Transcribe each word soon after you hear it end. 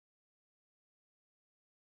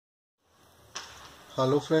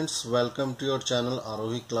Hello friends, welcome to your channel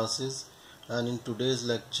Aarohi Classes, and in today's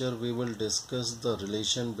lecture we will discuss the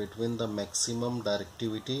relation between the maximum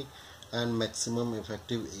directivity and maximum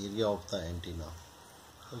effective area of the antenna.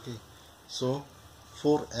 Okay, so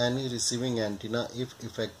for any receiving antenna, if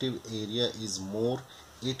effective area is more,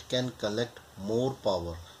 it can collect more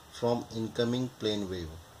power from incoming plane wave.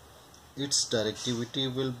 Its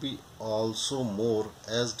directivity will be also more,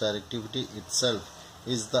 as directivity itself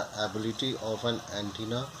is the ability of an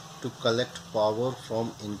antenna to collect power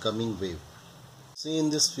from incoming wave. See in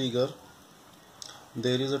this figure,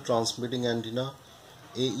 there is a transmitting antenna.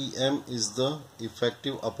 AEM is the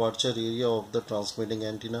effective aperture area of the transmitting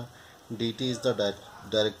antenna. DT is the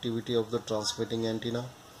directivity of the transmitting antenna.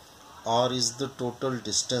 R is the total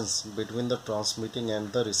distance between the transmitting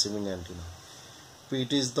and the receiving antenna.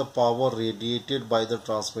 PT is the power radiated by the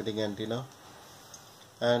transmitting antenna,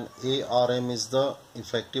 and ARM is the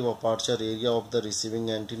effective aperture area of the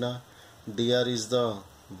receiving antenna. DR is the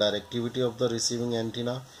directivity of the receiving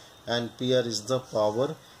antenna, and PR is the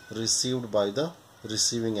power received by the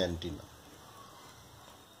receiving antenna.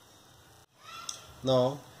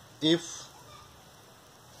 Now, if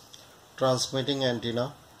transmitting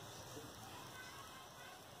antenna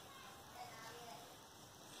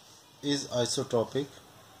is isotropic,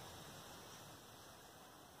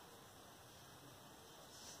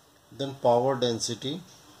 then power density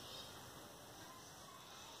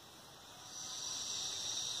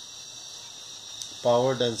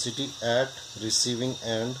at receiving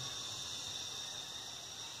end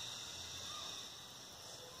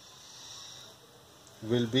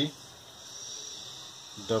will be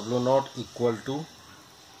W0 equal to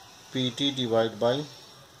PT divided by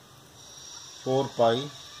 4 pi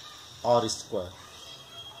R square.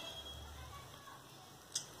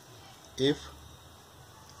 If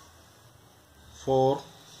for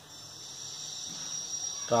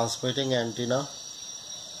transmitting antenna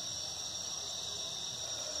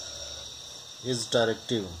is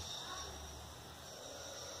directive,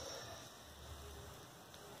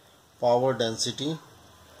 power density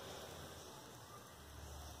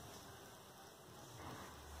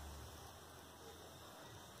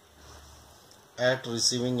at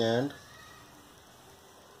receiving end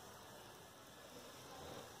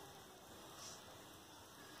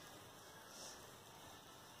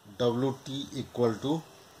WT equal to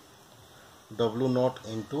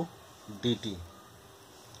W0 into DT.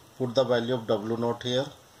 Put the value of W0 here.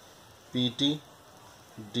 PT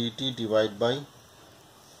DT divided by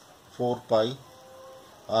 4 pi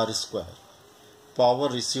R square. Power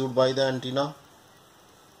received by the antenna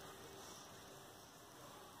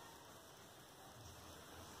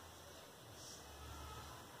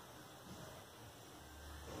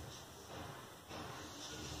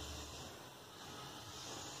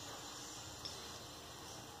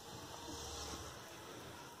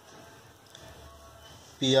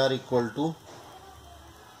PR equal to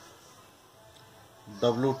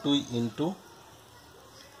W2 into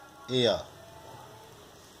AR.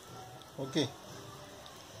 Okay,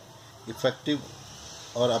 effective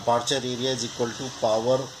or aperture area is equal to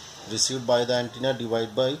power received by the antenna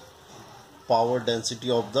divided by power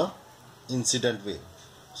density of the incident wave.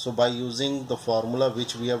 So by using the formula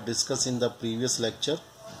which we have discussed in the previous lecture,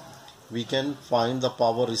 we can find the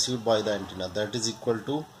power received by the antenna, that is equal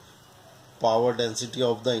to power density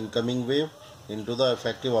of the incoming wave into the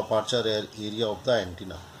effective aperture area of the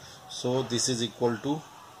antenna. So this is equal to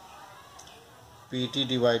PT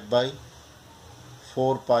divided by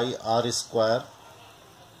 4 pi R square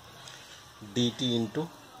DT into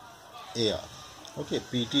AR. Okay,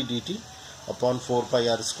 PT DT upon 4 pi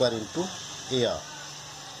R square into AR,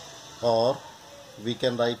 or we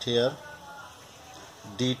can write here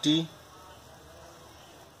DT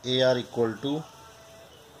AR equal to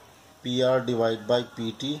PR divided by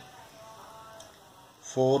PT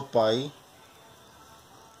 4 pi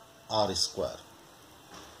R square.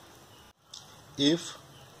 If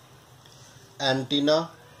antenna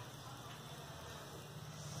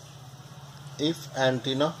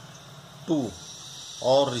 2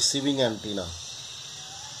 or receiving antenna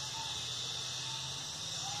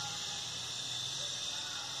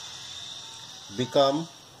become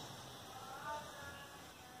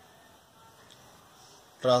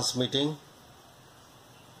transmitting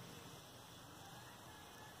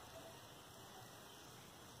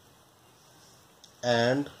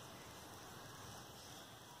and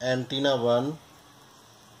antenna 1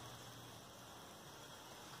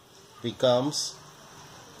 becomes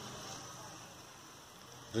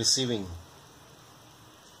receiving,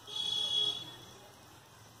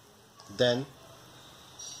 then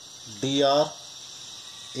DR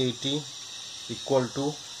 80 equal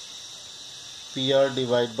to PR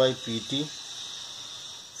divided by PT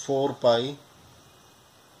 4 pi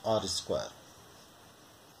R square.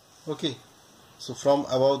 Okay, so from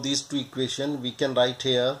above these two equations we can write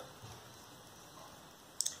here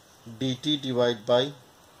dt divided by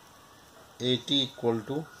AT equal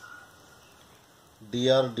to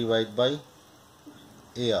dr divided by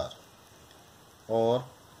AR, or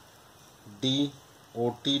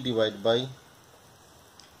dot divided by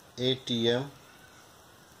ATM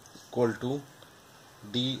equal to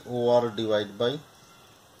dor divided by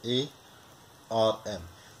ARM,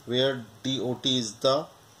 where dot is the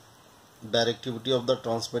directivity of the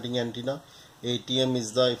transmitting antenna, ATM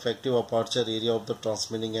is the effective aperture area of the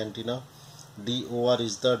transmitting antenna, DOR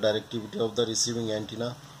is the directivity of the receiving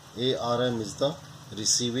antenna, ARM is the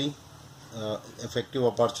receiving effective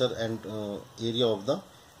aperture and area of the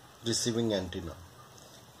receiving antenna.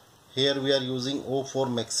 Here we are using O for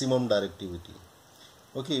maximum directivity.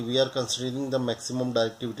 Okay, we are considering the maximum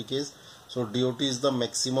directivity case. So DOT is the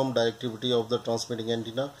maximum directivity of the transmitting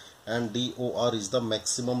antenna and DOR is the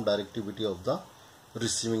maximum directivity of the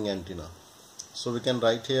receiving antenna. So we can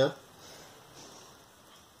write here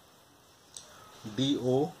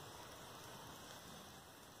DO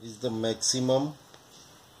is the maximum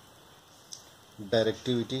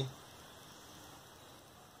directivity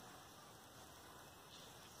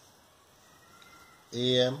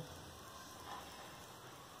AM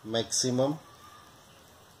maximum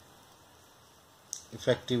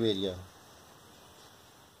effective area.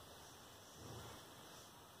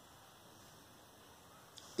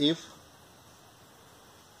 If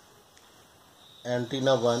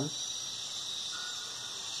antenna 1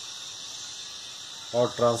 or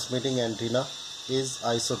transmitting antenna is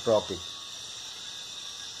isotropic,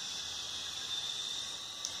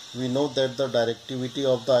 we know that the directivity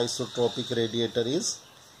of the isotropic radiator is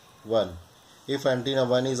 1. If antenna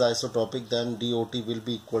 1 is isotropic, then DOT will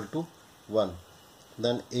be equal to 1.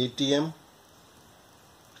 Then ATM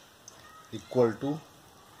equal to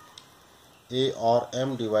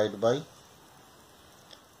ARM divided by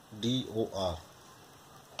DOR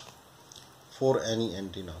for any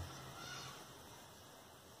antenna.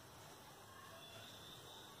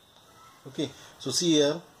 Okay, so see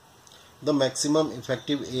here the maximum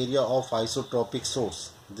effective area of isotropic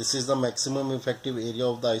source. This is the maximum effective area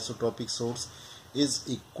of the isotropic source is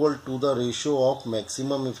equal to the ratio of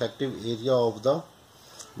maximum effective area of the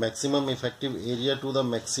maximum effective area to the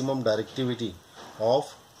maximum directivity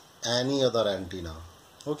of any other antenna.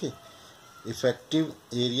 Okay, effective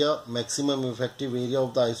area, maximum effective area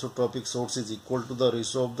of the isotropic source is equal to the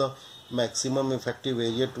ratio of the maximum effective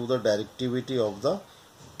area to the directivity of the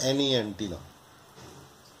any antenna.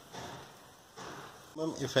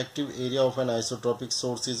 Maximum effective area of an isotropic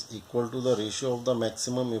source is equal to the ratio of the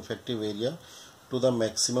maximum effective area to the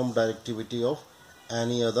maximum directivity of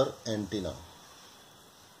any other antenna.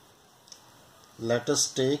 Let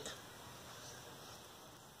us take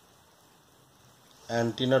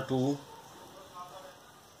antenna 2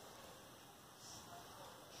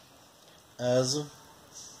 as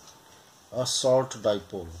a short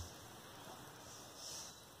dipole.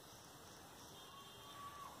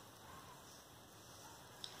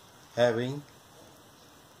 Having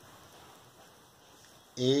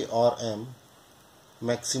A or M,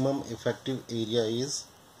 maximum effective area is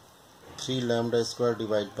 3 lambda square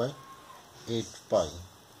divided by 8 pi.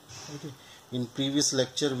 Okay. In previous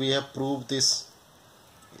lecture we have proved this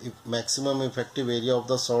maximum effective area of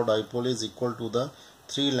the short dipole is equal to the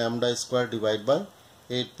 3 lambda square divided by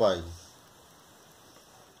 8 pi,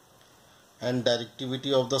 and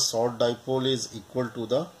directivity of the short dipole is equal to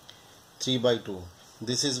the 3 by 2.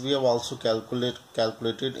 This is we have also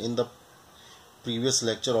calculated in the previous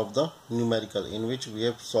lecture of the numerical, in which we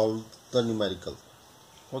have solved the numerical.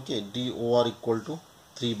 Okay, DOR equal to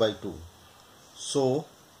 3 by 2. So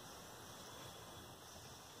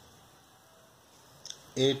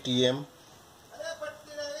ATM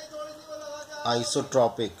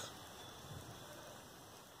isotropic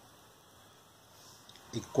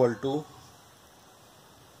equal to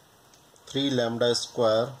 3 lambda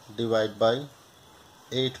square divided by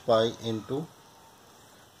 8 pi into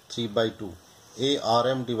 3 by 2.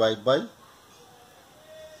 ARM divided by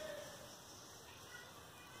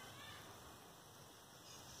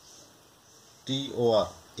DOR.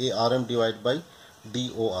 ARM divided by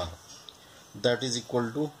DOR, that is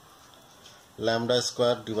equal to lambda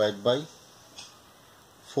square divided by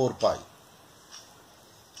 4 pi.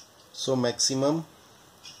 So maximum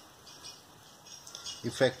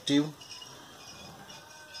effective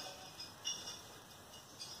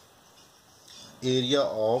area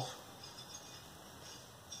of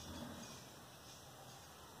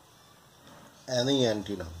any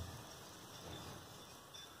antenna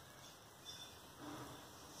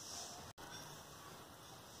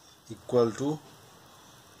equal to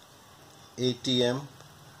ATM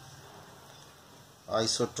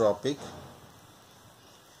isotropic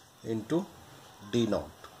into D naught.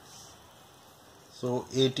 So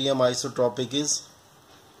ATM isotropic is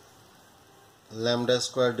lambda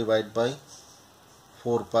square divided by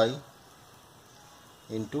 4 pi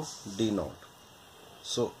into D naught.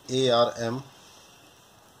 So ARM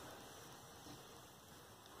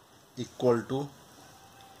equal to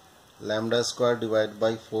lambda square divided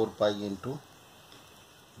by 4 pi into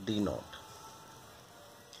D naught,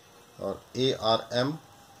 or ARM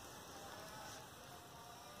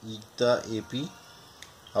is the AP,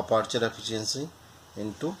 aperture efficiency,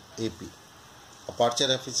 into AP.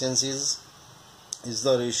 Aperture efficiency is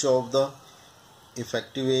the ratio of the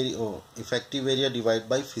effective area divided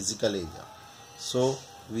by physical area. So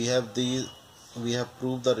we have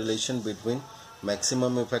proved the relation between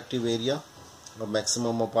maximum effective area or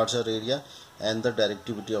maximum aperture area and the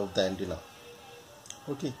directivity of the antenna.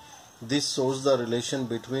 Okay, this shows the relation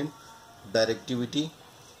between directivity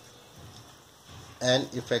and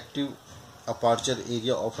effective aperture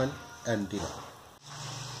area of an antenna.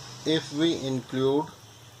 If we include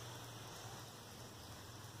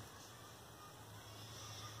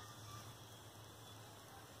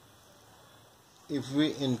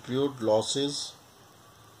losses,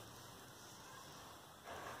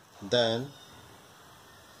 then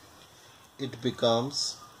it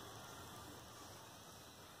becomes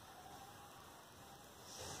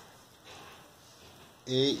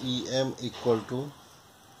AEM equal to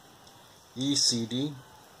ECD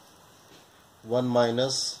 1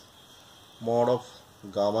 minus mod of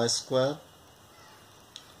gamma square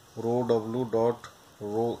rho W dot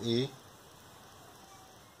rho A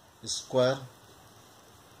square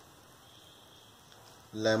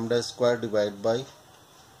lambda square divided by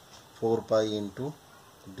 4 pi into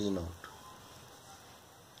D naught,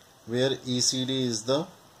 where ECD is the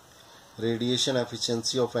radiation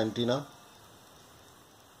efficiency of antenna,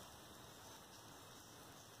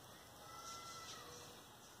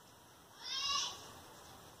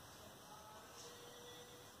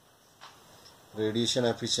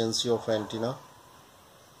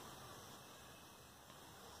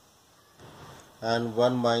 and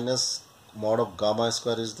 1 minus mod of gamma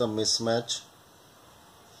square is the mismatch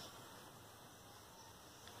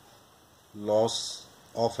loss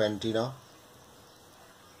of antenna,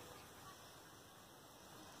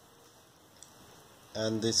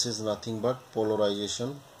 and this is nothing but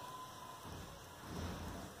polarization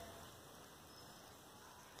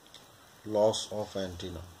loss of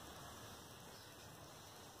antenna.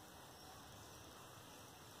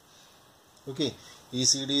 Okay,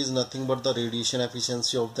 ECD is nothing but the radiation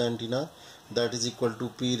efficiency of the antenna, that is equal to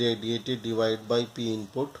P radiated divided by P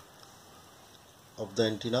input of the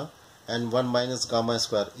antenna, and 1 minus gamma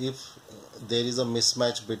square if there is a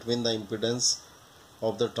mismatch between the impedance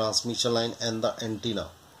of the transmission line and the antenna.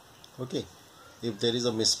 Okay, if there is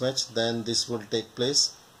a mismatch, then this will take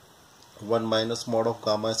place 1 minus mod of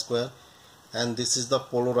gamma square, and this is the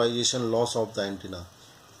polarization loss of the antenna.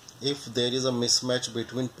 If there is a mismatch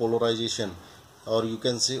between polarization, or you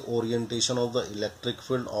can say orientation of the electric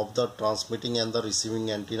field of the transmitting and the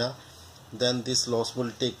receiving antenna, then this loss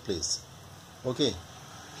will take place. Okay,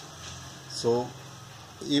 so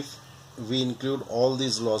if we include all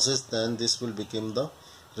these losses, then this will become the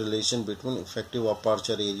relation between effective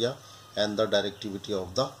aperture area and the directivity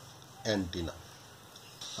of the antenna.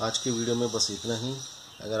 आज के video में बस इतना ही।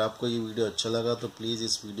 अगर आपको ये video अच्छा लगा तो प्लीज़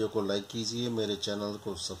इस वीडियो को लाइक कीजिए, मेरे चैनल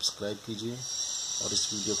को सब्सक्राइब कीजिए और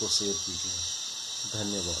इस वीडियो को शेयर कीजिए।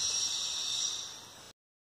 धन्यवाद।